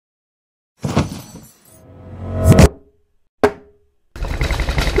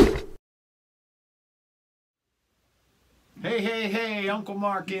Hey, hey, hey, Uncle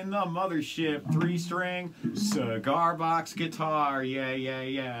Mark in the mothership, 3-string cigar box guitar, yeah, yeah,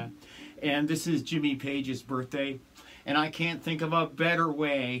 yeah. And this is Jimmy Page's birthday, and I can't think of a better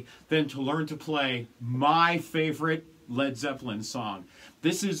way than to learn to play my favorite Led Zeppelin song.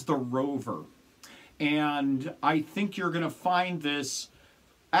 This is the Rover, and I think you're going to find this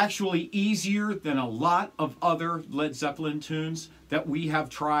actually easier than a lot of other Led Zeppelin tunes that we have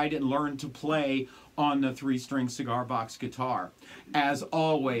tried and learned to play on the 3-string cigar box guitar. As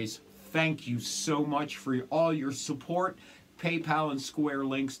always, thank you so much for all your support. PayPal and Square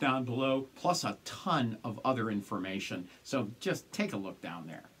links down below, plus a ton of other information. So just take a look down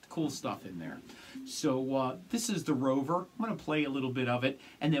there. Cool stuff in there. So this is the Rover. I'm going to play a little bit of it,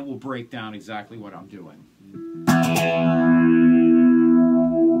 and then we'll break down exactly what I'm doing.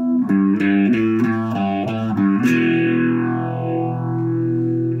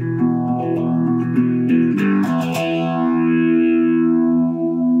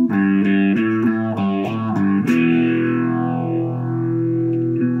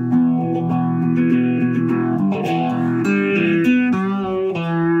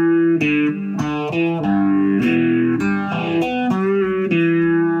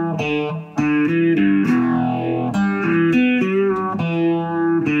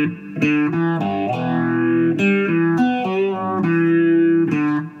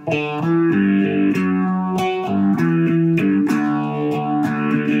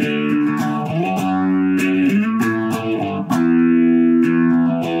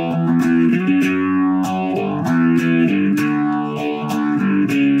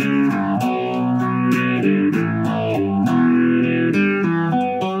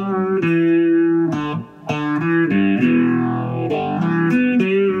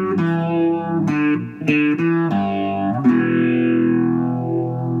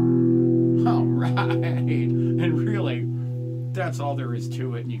 And really, that's all there is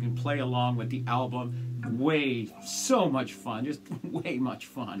to it. And you can play along with the album. So much fun. Just way much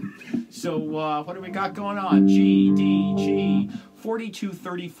fun. So what do we got going on? G, D, G, 42,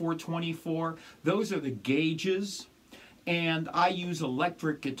 34, 24. Those are the gauges. And I use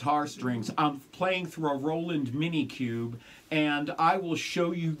electric guitar strings. I'm playing through a Roland Mini Cube, and I will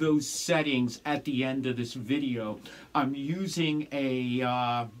show you those settings at the end of this video. I'm using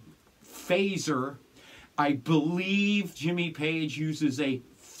a phaser. I believe Jimmy Page uses a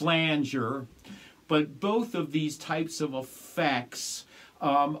flanger, but both of these types of effects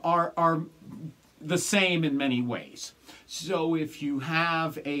are the same in many ways. So if you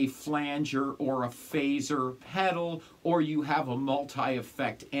have a flanger or a phaser pedal, or you have a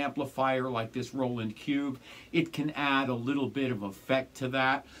multi-effect amplifier like this Roland Cube, it can add a little bit of effect to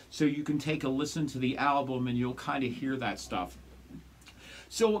that. So you can take a listen to the album and you'll kind of hear that stuff.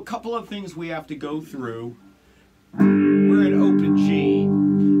 So a couple of things we have to go through. We're in open G,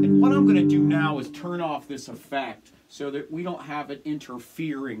 and what I'm going to do now is turn off this effect so that we don't have it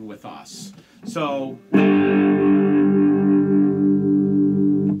interfering with us. So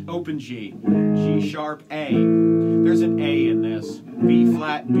open G, G sharp A, there's an A in this, B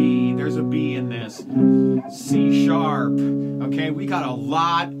flat B, there's a B in this, C sharp, okay, we got a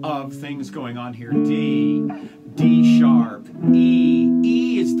lot of things going on here, D, D sharp, E,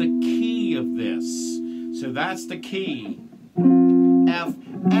 E is the key of this, so that's the key, F,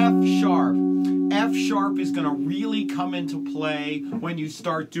 F sharp. F sharp is going to really come into play when you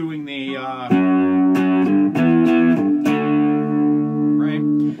start doing the, right?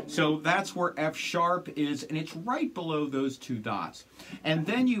 So that's where F sharp is, and it's right below those two dots. And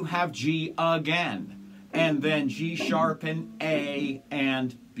then you have G again, and then G sharp and A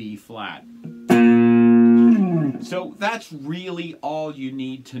and B flat. So that's really all you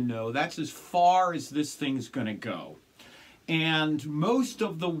need to know. That's as far as this thing's going to go. And most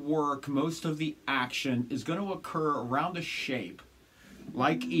of the work, most of the action is going to occur around a shape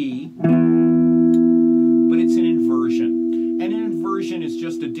like E, but it's an inversion. And an inversion is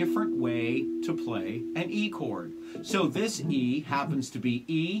just a different way to play an E chord. So this E happens to be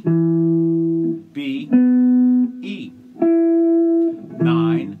E, B, E.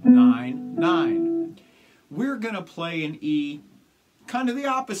 9, 9, 9. We're going to play an E kind of the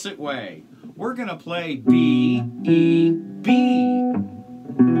opposite way. We're going to play B, E, B.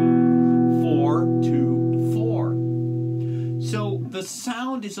 4, 2, 4. So the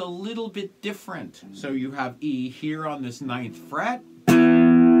sound is a little bit different. So you have E here on this 9th fret,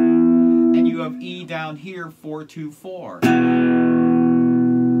 and you have E down here, 4, 2, 4.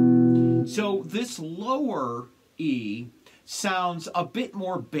 So this lower E sounds a bit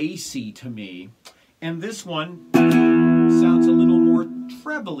more bassy to me, and this one sounds a little more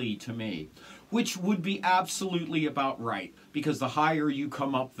trebly to me. which would be absolutely about right, because the higher you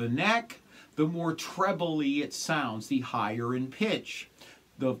come up the neck, the more trebly it sounds, the higher in pitch.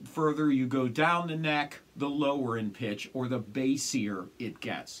 The further you go down the neck, the lower in pitch, or the bassier it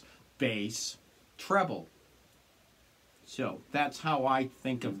gets. Bass, treble. So that's how I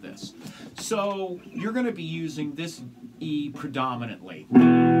think of this. So you're going to be using this E predominantly.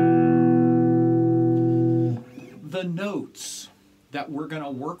 The notes that we're going to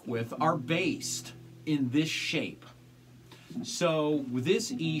work with are based in this shape. So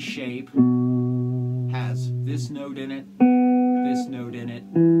this E shape has this note in it, this note in it,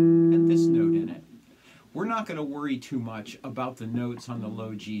 and this note in it. We're not going to worry too much about the notes on the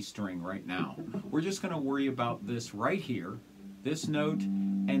low G string right now. We're just going to worry about this right here, this note,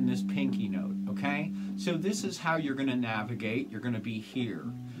 and this pinky note, okay? So this is how you're going to navigate. You're going to be here.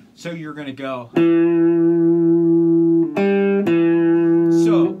 So you're going to go.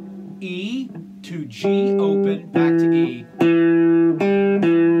 So E to G open, back to E.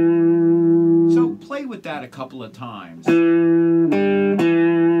 So play with that a couple of times.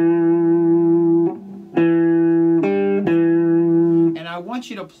 And I want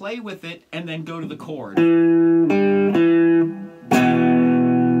you to play with it and then go to the chord.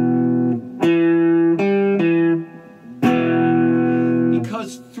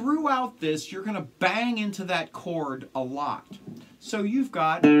 Because throughout this, you're going to bang into that chord a lot. So you've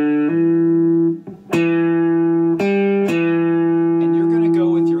got, and you're going to go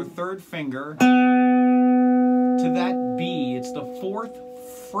with your third finger to that B. It's the 4th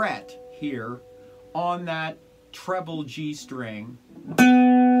fret here on that treble G string.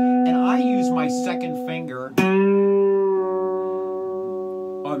 And I use my second finger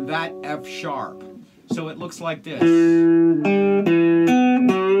on that F sharp. So it looks like this.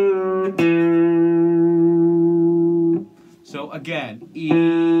 So again, E,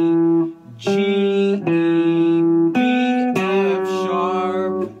 G, E, B, F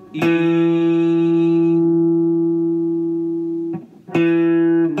sharp, E.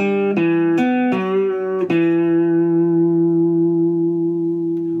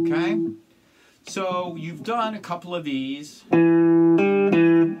 Okay? So you've done a couple of these.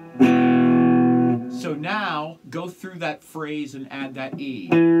 So now go through that phrase and add that E.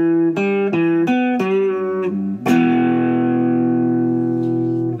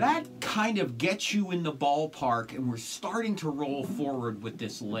 Kind of gets you in the ballpark, and we're starting to roll forward with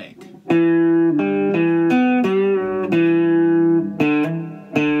this lick.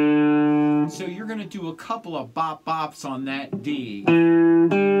 So you're going to do a couple of bop bops on that D.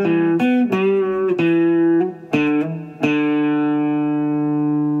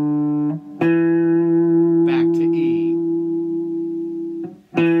 Back to E.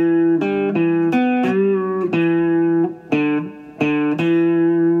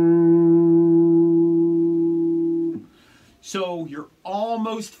 So you're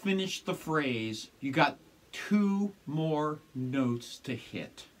almost finished the phrase. You got 2 more notes to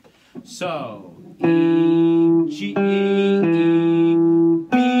hit. So E, G, E,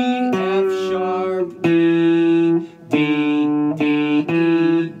 B, F sharp, E, D, D,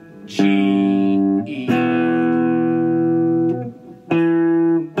 E, G, E.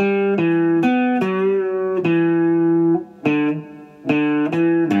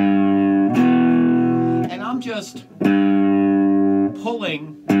 And I'm just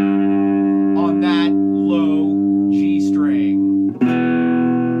pulling on that low G string.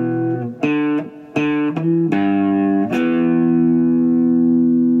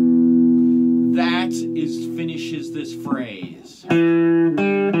 That finishes this phrase. And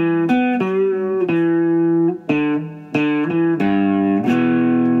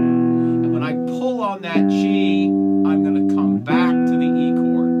when I pull on that G, I'm going to come back to the E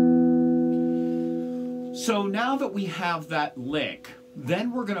chord. So now that we have that lick,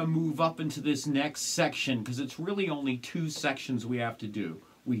 then we're going to move up into this next section, because it's really only 2 sections we have to do.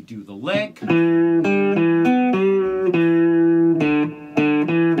 We do the lick,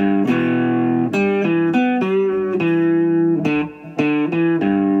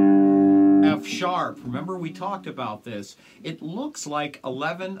 F sharp. Remember we talked about this. It looks like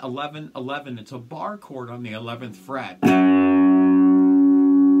 11, 11, 11. It's a bar chord on the 11th fret.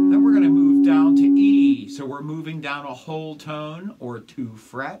 Then we're going to move down to E. So we're moving down a whole tone, or 2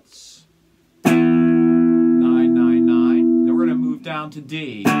 frets. 9, 9, 9. Then we're going to move down to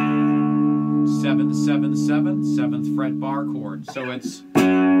D. 7, 7, 7, 7th fret bar chord. So it's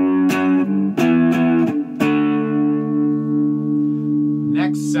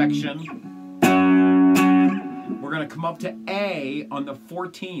next section. We're going to come up to A on the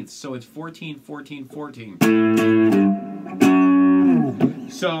 14th. So it's 14, 14, 14.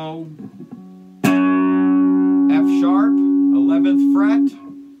 So sharp, 11th fret,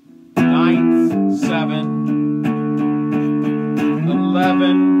 9th, 7,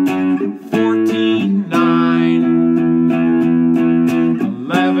 11, 14, 9,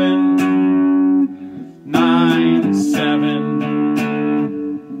 11, 9,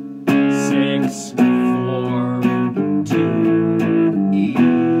 7, 6, 4, 2, E.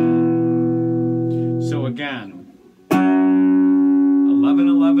 So again, 11,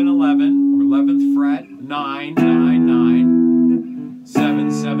 11, 11, or 11th fret, 9, 9, 9,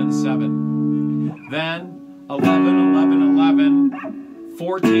 7, 7, 7. Then 11, 11, 11,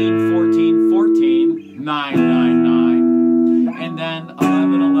 14, 14, 14, 9, 9, 9. And then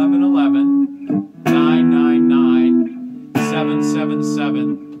 11, 11, 11, 9, 9, 9, 7, 7,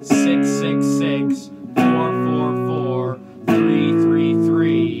 7, 6, 6, 6, 4, 4, 4, 3, 3,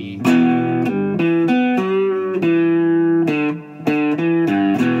 3.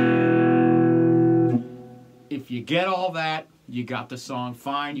 If you get all that, you got the song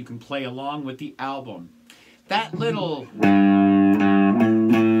fine. You can play along with the album. That little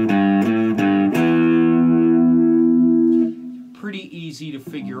pretty easy to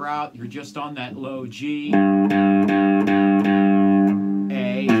figure out. You're just on that low G, A.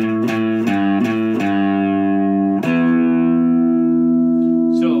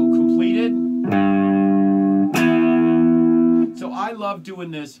 So completed. So I love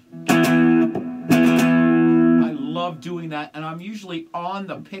doing this. I love doing that, and I'm usually on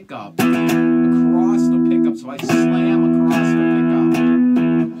the pickup, across the pickup, so I slam across the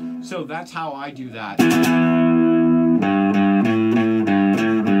pickup. So that's how I do that. And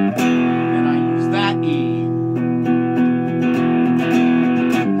I use that E.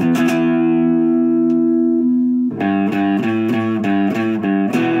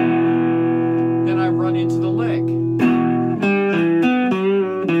 Then I run into the lick.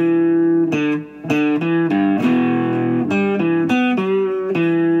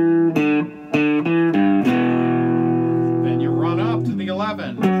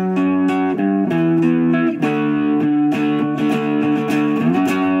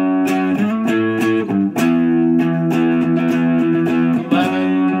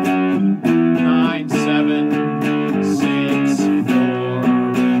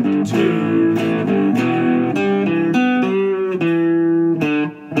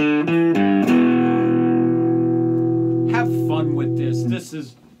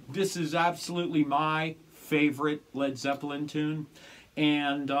 This is absolutely my favorite Led Zeppelin tune.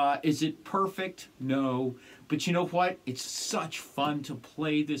 And is it perfect? No. But you know what? It's such fun to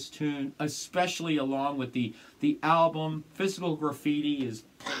play this tune, especially along with the album. Physical Graffiti is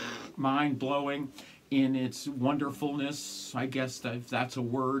mind-blowing in its wonderfulness. I guess that's a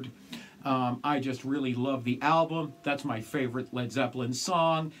word. I just really love the album. That's my favorite Led Zeppelin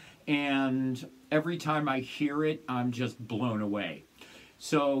song. And every time I hear it, I'm just blown away.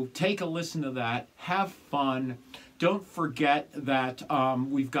 So take a listen to that. Have fun. Don't forget that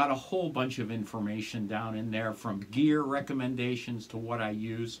we've got a whole bunch of information down in there, from gear recommendations to what I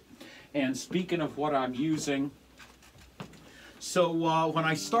use. And speaking of what I'm using, so when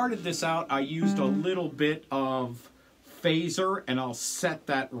I started this out, I used a little bit of phaser, and I'll set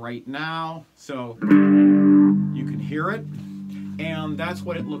that right now so you can hear it. And that's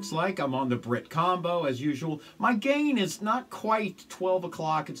what it looks like. I'm on the Brit combo as usual. My gain is not quite 12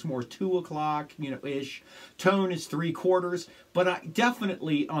 o'clock. It's more 2 o'clock, ish. Tone is 3/4. But I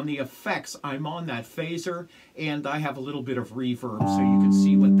definitely, on the effects, I'm on that phaser. And I have a little bit of reverb so you can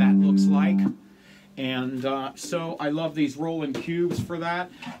see what that looks like. And so I love these Roland cubes for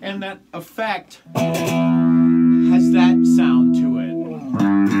that. And that effect has that sound to it.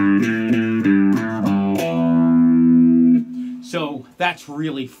 So that's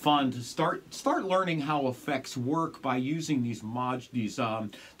really fun to start learning how effects work by using these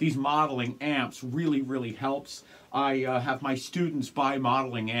modeling amps. Really helps. I have my students buy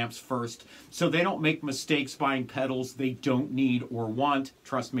modeling amps first, so they don't make mistakes buying pedals they don't need or want.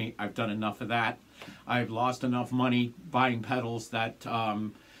 Trust me, I've done enough of that. I've lost enough money buying pedals that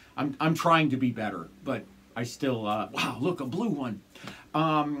I'm trying to be better, but I still wow, look, a blue one.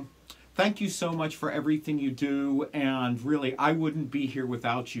 Thank you so much for everything you do, and really, I wouldn't be here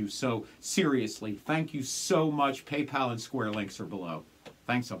without you. So seriously, thank you so much. PayPal and Square links are below.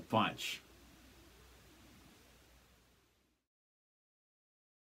 Thanks a bunch.